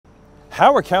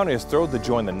Howard County is thrilled to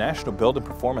join the National Building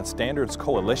Performance Standards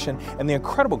Coalition and the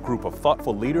incredible group of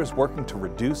thoughtful leaders working to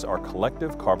reduce our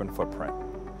collective carbon footprint.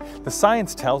 The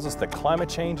science tells us that climate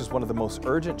change is one of the most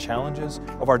urgent challenges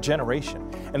of our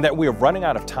generation and that we are running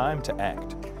out of time to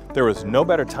act. There is no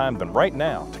better time than right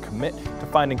now to commit to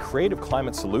finding creative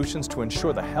climate solutions to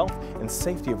ensure the health and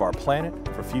safety of our planet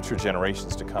for future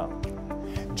generations to come.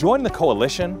 Joining the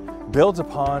coalition builds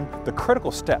upon the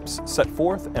critical steps set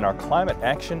forth in our Climate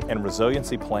Action and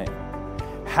Resiliency Plan,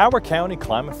 Howard County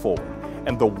Climate Forward,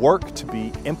 and the work to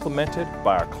be implemented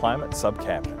by our Climate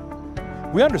Subcabinet.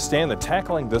 We understand that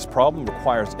tackling this problem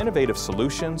requires innovative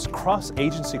solutions,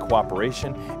 cross-agency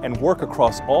cooperation, and work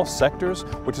across all sectors,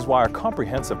 which is why our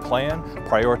comprehensive plan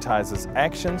prioritizes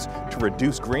actions to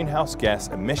reduce greenhouse gas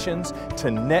emissions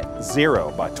to net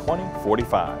zero by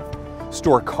 2045,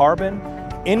 store carbon,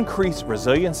 increase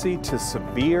resiliency to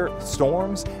severe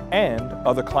storms and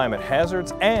other climate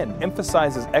hazards, and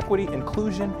emphasizes equity,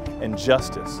 inclusion, and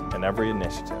justice in every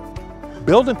initiative.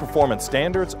 Building performance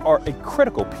standards are a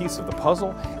critical piece of the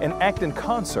puzzle and act in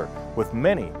concert with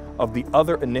many of the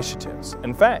other initiatives.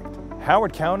 In fact,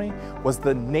 Howard County was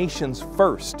the nation's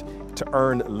first to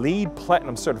earn LEED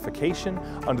Platinum certification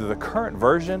under the current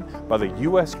version by the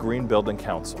U.S. Green Building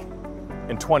Council.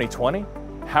 In 2020,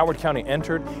 Howard County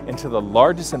entered into the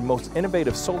largest and most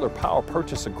innovative solar power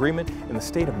purchase agreement in the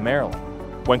state of Maryland.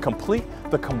 When complete,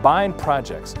 the combined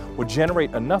projects would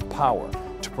generate enough power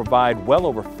to provide well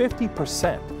over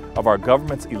 50% of our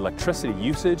government's electricity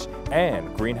usage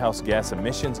and greenhouse gas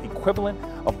emissions, equivalent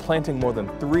of planting more than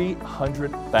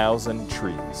 300,000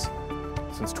 trees.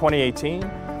 Since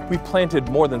 2018, we've planted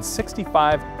more than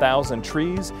 65,000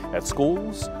 trees at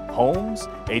schools, homes,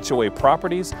 HOA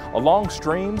properties, along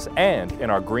streams, and in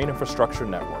our green infrastructure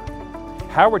network.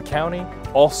 Howard County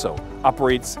also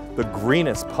operates the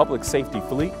greenest public safety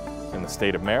fleet in the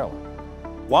state of Maryland.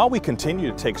 While we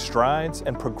continue to take strides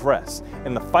and progress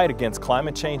in the fight against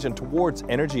climate change and towards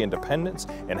energy independence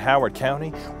in Howard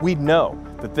County, we know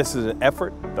that this is an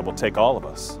effort that will take all of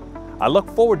us. I look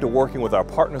forward to working with our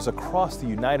partners across the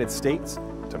United States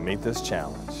to meet this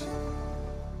challenge.